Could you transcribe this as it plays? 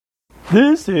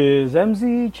This is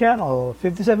MZ Channel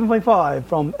 57.5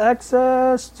 from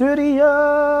Access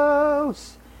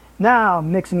Studios. Now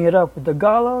mixing it up with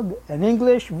Tagalog and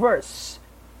English verse,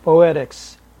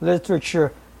 poetics,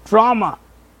 literature, drama.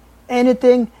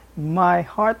 Anything my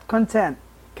heart content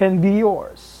can be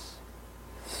yours.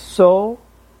 So,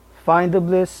 find the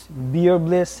bliss, be your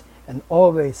bliss, and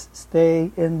always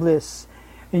stay in bliss.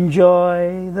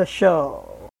 Enjoy the show.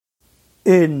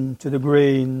 Into the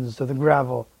grains of the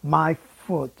gravel, my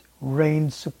foot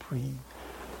reigned supreme.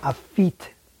 A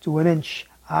feet to an inch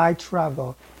I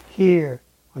travel here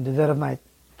on the dead of night,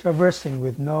 traversing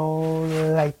with no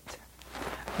light,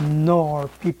 nor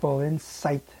people in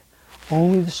sight.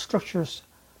 Only the structures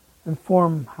and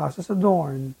farmhouses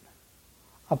adorn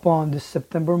upon this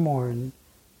September morn.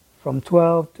 From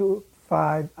 12 to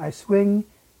 5 I swing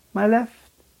my left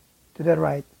to the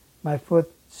right, my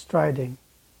foot striding.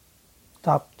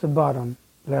 Top to bottom,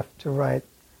 left to right,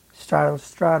 straddle,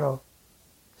 straddle,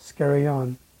 scurry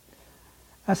on.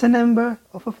 As an ember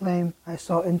of a flame I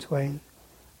saw in twain,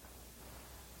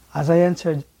 as I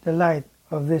entered the light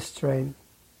of this train.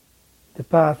 The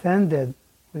path ended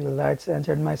when the lights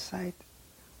entered my sight,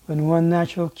 when one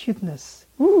natural cuteness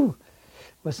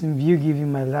was in view,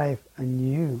 giving my life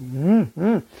anew.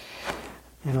 And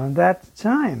on that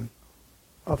time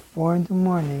of 4 in the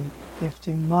morning,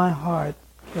 lifting my heart,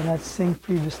 cannot sing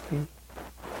previously.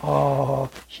 Oh,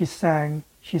 she sang,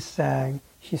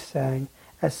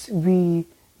 as we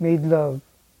made love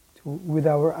with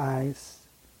our eyes.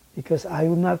 Because I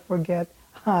will not forget,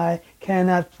 I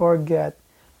cannot forget.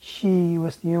 She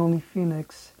was the only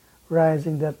phoenix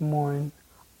rising that morn.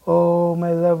 Oh,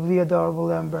 my lovely, adorable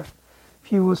Ember,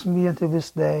 fuels me until this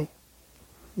day.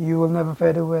 You will never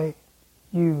fade away.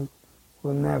 You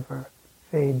will never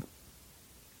fade.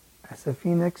 As a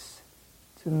phoenix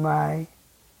to my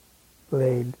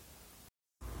blade.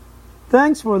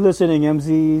 Thanks for listening,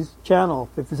 MZ's Channel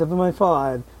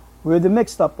 57.5 with the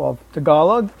mixed up of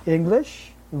Tagalog,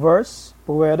 English, verse,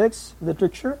 poetics,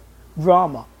 literature,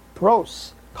 drama,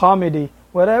 prose, comedy,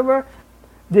 whatever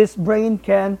this brain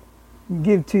can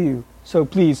give to you. So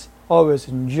please always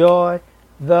enjoy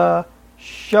the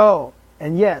show.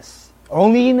 And yes,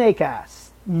 only in Acast,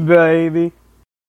 baby.